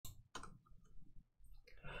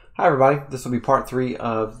Hi everybody, this will be part 3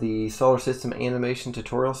 of the solar system animation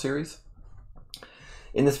tutorial series.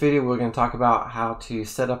 In this video we're going to talk about how to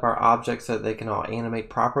set up our objects so that they can all animate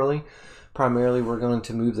properly. Primarily we're going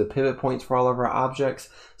to move the pivot points for all of our objects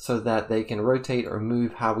so that they can rotate or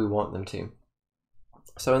move how we want them to.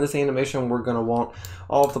 So in this animation we're going to want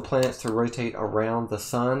all of the planets to rotate around the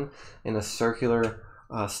sun in a circular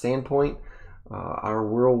standpoint. Our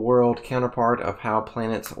real world counterpart of how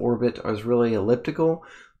planets orbit is really elliptical.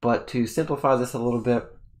 But to simplify this a little bit,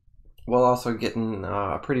 while also getting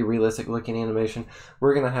a pretty realistic looking animation,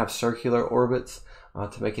 we're going to have circular orbits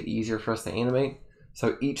to make it easier for us to animate.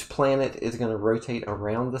 So each planet is going to rotate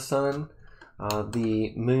around the sun.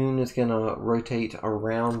 The moon is going to rotate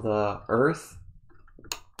around the earth.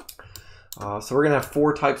 So we're going to have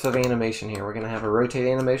 4 types of animation here. We're going to have a rotate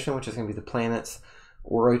animation, which is going to be the planets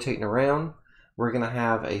rotating around. We're going to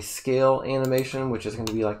have a scale animation, which is going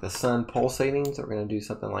to be like the sun pulsating. So we're going to do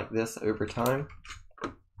something like this over time.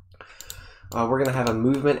 We're going to have a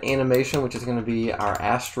movement animation, which is going to be our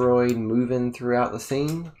asteroid moving throughout the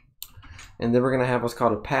scene. And then we're going to have what's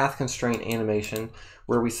called a path constraint animation,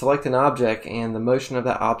 where we select an object and the motion of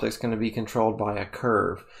that object is going to be controlled by a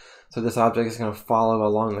curve. So this object is going to follow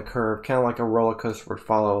along the curve, kind of like a roller coaster would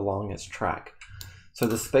follow along its track. So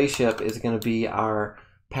the spaceship is going to be our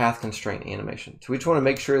path constraint animation. So we just want to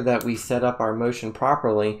make sure that we set up our motion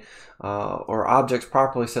properly or objects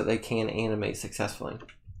properly so that they can animate successfully.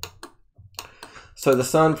 So the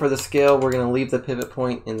sun, for the scale, we're going to leave the pivot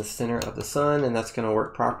point in the center of the sun, and that's going to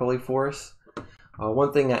work properly for us.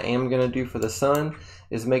 One thing I am going to do for the sun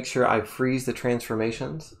is make sure I freeze the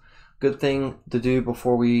transformations. Good thing to do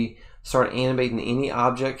before we start animating any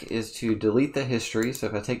object is to delete the history. So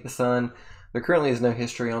if I take the sun, there currently is no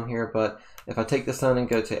history on here, but if I take the sun and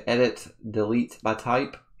go to edit, delete by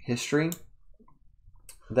type, history,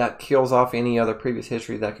 that kills off any other previous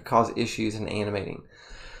history that could cause issues in animating.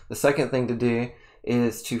 The second thing to do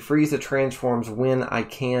is to freeze the transforms when I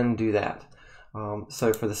can do that.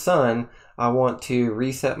 So for the sun, I want to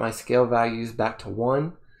reset my scale values back to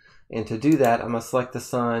 1. And to do that, I'm going to select the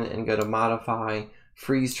sun and go to modify,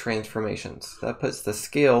 freeze transformations. That puts the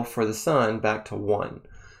scale for the sun back to 1.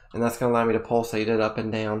 And that's going to allow me to pulsate it up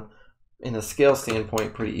and down in a scale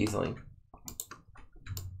standpoint pretty easily.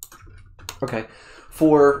 Okay,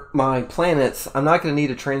 for my planets, I'm not going to need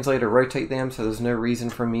to translate or rotate them, so there's no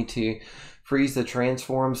reason for me to freeze the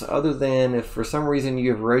transforms other than if for some reason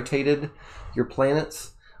you have rotated your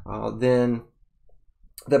planets, then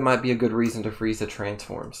that might be a good reason to freeze the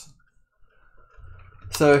transforms.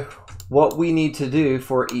 So what we need to do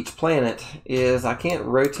for each planet is I can't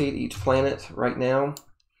rotate each planet right now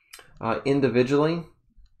individually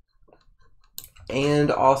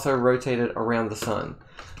and also rotate it around the sun.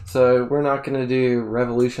 So we're not going to do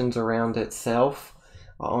revolutions around itself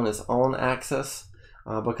on its own axis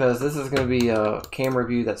because this is going to be a camera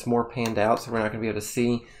view that's more panned out, so we're not going to be able to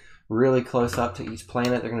see really close up to each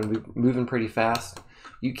planet. They're going to be moving pretty fast.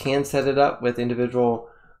 You can set it up with individual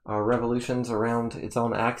revolutions around its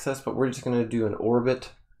own axis, but we're just going to do an orbit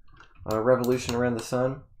revolution around the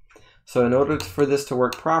sun. So in order for this to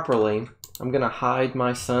work properly, I'm going to hide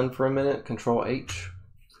my sun for a minute, Control H,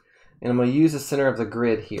 and I'm going to use the center of the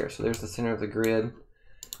grid here. So there's the center of the grid.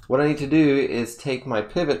 What I need to do is take my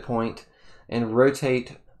pivot point and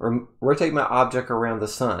rotate my object around the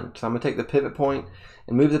sun. So I'm going to take the pivot point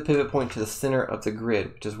and move the pivot point to the center of the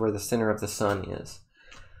grid, which is where the center of the sun is.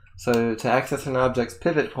 So to access an object's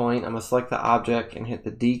pivot point, I'm going to select the object and hit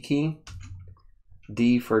the D key,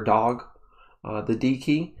 D for dog, the D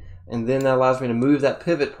key, and then that allows me to move that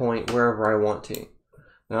pivot point wherever I want to.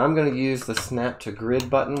 Now I'm going to use the snap to grid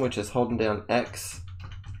button, which is holding down X.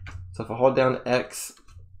 So if I hold down X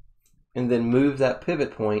and then move that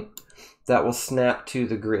pivot point, that will snap to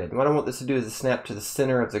the grid. What I want this to do is to snap to the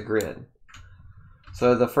center of the grid.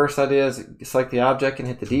 So the first idea is select the object and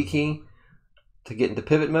hit the D key to get into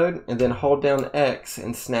pivot mode, and then hold down X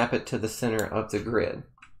and snap it to the center of the grid.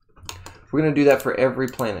 We're going to do that for every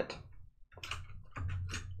planet.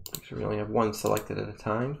 Make sure we only have one selected at a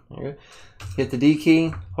time. There you go. Hit the D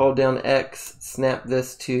key, hold down X, snap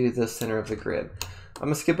this to the center of the grid. I'm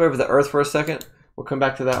going to skip over the Earth for a second. We'll come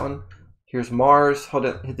back to that one. Here's Mars.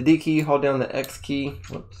 Hit the D key, hold down the X key,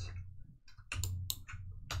 whoops,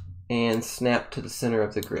 and snap to the center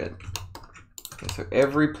of the grid. Okay, so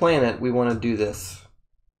every planet we want to do this.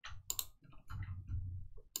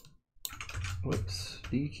 Whoops,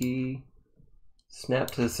 D key, snap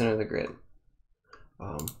to the center of the grid.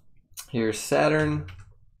 Here's Saturn.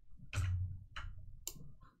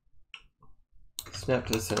 Snap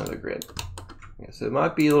to the center of the grid. Okay, so it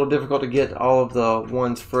might be a little difficult to get all of the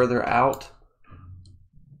ones further out.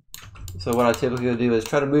 So what I typically do is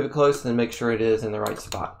try to move it close and then make sure it is in the right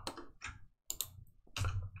spot.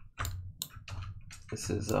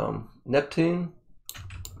 This is Neptune.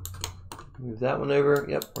 Move that one over.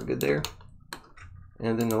 Yep, we're good there.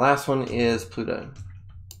 And then the last one is Pluto.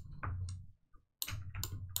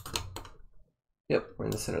 Yep, we're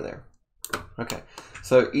in the center there. Okay,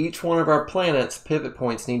 so each one of our planets' pivot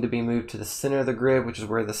points need to be moved to the center of the grid, which is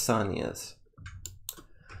where the sun is.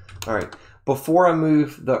 All right, before I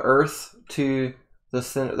move the Earth to the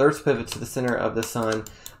center, the Earth's pivot to the center of the sun,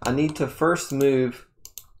 I need to first move,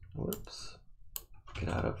 whoops, get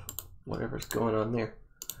out of whatever's going on there.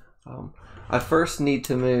 I first need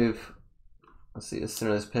to move, let's see, the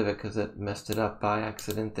center of this pivot because it messed it up by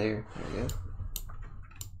accident there. There we go.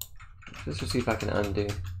 Just to see if I can undo.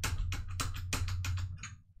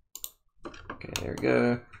 Okay, there we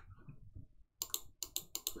go.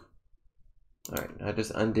 All right, I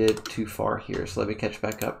just undid too far here, so let me catch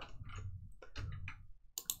back up.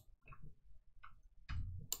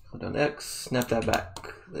 Hold down X, snap that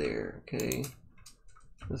back. There, okay.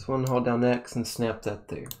 This one, hold down X and snap that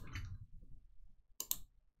there.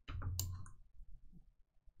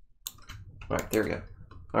 All right, there we go.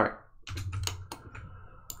 All right.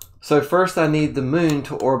 So first I need the moon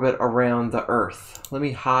to orbit around the Earth. Let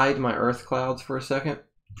me hide my Earth clouds for a second.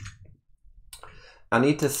 I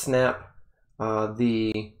need to snap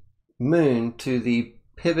the moon to the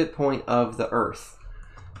pivot point of the Earth.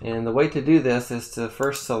 And the way to do this is to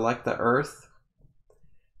first select the Earth.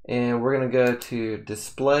 And we're going to go to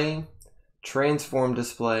Display, Transform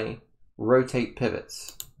Display, Rotate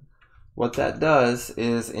Pivots. What that does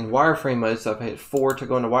is in wireframe mode, so if I hit 4 to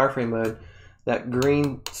go into wireframe mode, that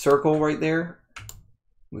green circle right there,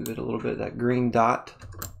 move it a little bit, that green dot,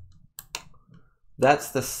 that's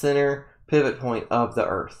the center pivot point of the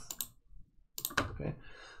Earth. Okay,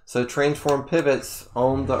 so transform pivots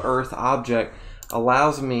on the Earth object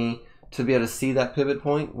allows me to be able to see that pivot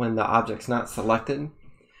point when the object's not selected.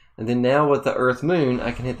 And then now with the Earth Moon,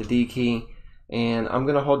 I can hit the D key, and I'm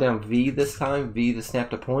going to hold down V this time, V to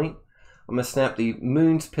snap to point. I'm going to snap the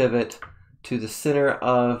moon's pivot to the center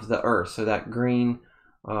of the Earth, so that green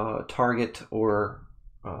target or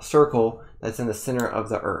circle that's in the center of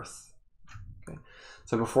the Earth. Okay.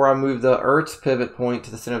 So before I move the Earth's pivot point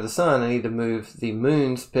to the center of the sun, I need to move the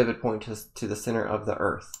moon's pivot point to the center of the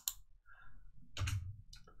Earth.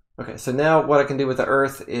 Okay, so now what I can do with the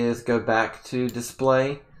Earth is go back to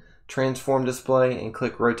Display, Transform Display, and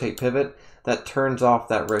click Rotate Pivot. That turns off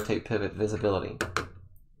that Rotate Pivot visibility.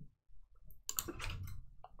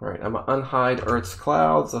 All right, I'm gonna unhide Earth's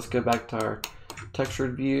clouds. Let's go back to our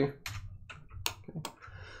textured view. Okay.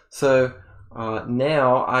 So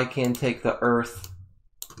now I can take the Earth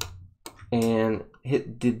and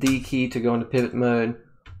hit the D key to go into pivot mode,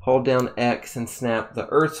 hold down X and snap the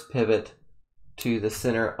Earth's pivot to the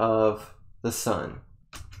center of the sun.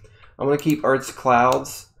 I'm gonna keep Earth's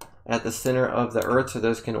clouds at the center of the Earth so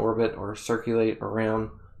those can orbit or circulate around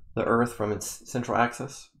the Earth from its central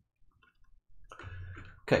axis.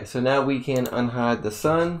 Okay, so now we can unhide the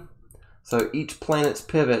sun. So each planet's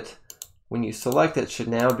pivot, when you select it, should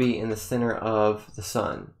now be in the center of the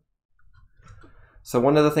sun. So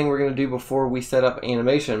one other thing we're going to do before we set up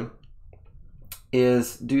animation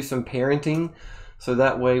is do some parenting. So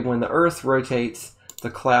that way when the Earth rotates,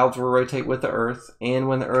 the clouds will rotate with the Earth, and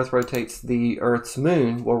when the Earth rotates, the Earth's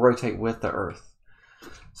moon will rotate with the Earth.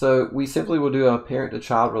 So we simply will do a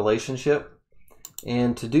parent-to-child relationship.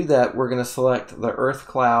 And to do that, we're going to select the Earth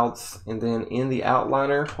clouds, and then in the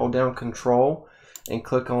outliner, hold down Control and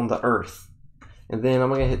click on the Earth. And then I'm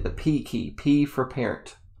going to hit the P key, P for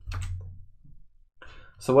parent.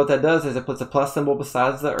 So what that does is it puts a plus symbol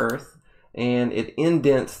beside the Earth, and it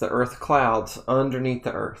indents the Earth clouds underneath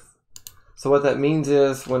the Earth. So what that means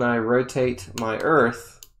is when I rotate my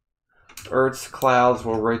Earth, Earth's clouds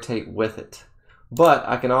will rotate with it. But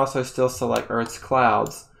I can also still select Earth's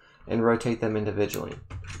clouds and rotate them individually.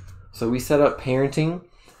 So we set up parenting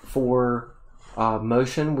for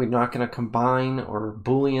motion. We're not going to combine or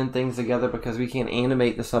Boolean things together because we can't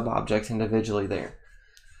animate the sub-objects individually there.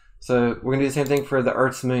 So we're going to do the same thing for the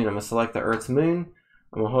Earth's moon. I'm going to select the Earth's moon.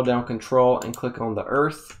 I'm going to hold down Control and click on the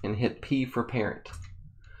Earth and hit P for parent.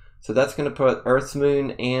 So that's going to put Earth's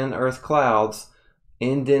moon and Earth clouds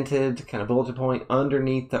indented, kind of bulleted point,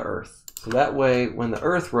 underneath the Earth. So that way when the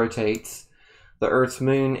Earth rotates, the Earth's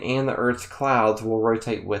moon and the Earth's clouds will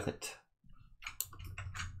rotate with it.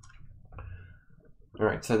 All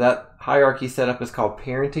right, so that hierarchy setup is called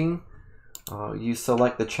parenting. You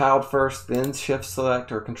select the child first, then shift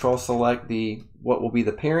select or control select what will be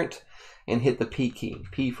the parent, and hit the P key,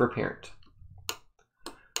 P for parent.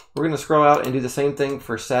 We're We're going to scroll out and do the same thing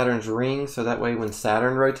for Saturn's ring, so that way when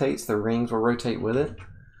Saturn rotates, the rings will rotate with it.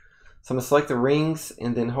 So I'm going to select the rings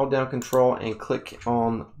and then hold down Control and click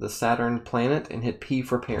on the Saturn planet and hit P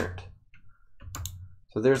for parent.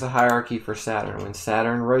 So there's a hierarchy for Saturn. When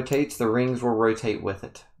Saturn rotates, the rings will rotate with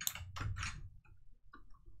it.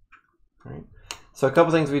 All right. So a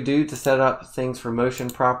couple things we do to set up things for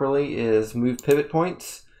motion properly is move pivot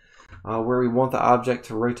points, where we want the object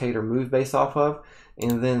to rotate or move based off of,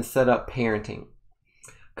 and then set up parenting.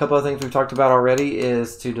 A couple of things we've talked about already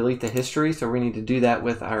is to delete the history, so we need to do that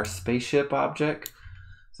with our spaceship object.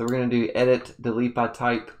 So we're going to do edit, delete by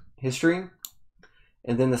type, history.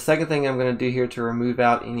 And then the second thing I'm going to do here to remove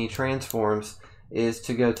out any transforms is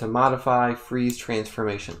to go to modify, freeze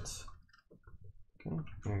transformations. Okay,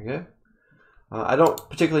 there you go. I don't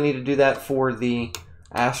particularly need to do that for the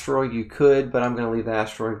asteroid. You could, but I'm going to leave the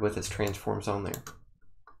asteroid with its transforms on there.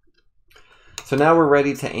 So now we're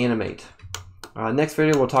ready to animate. Next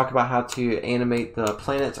video we'll talk about how to animate the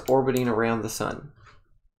planets orbiting around the sun.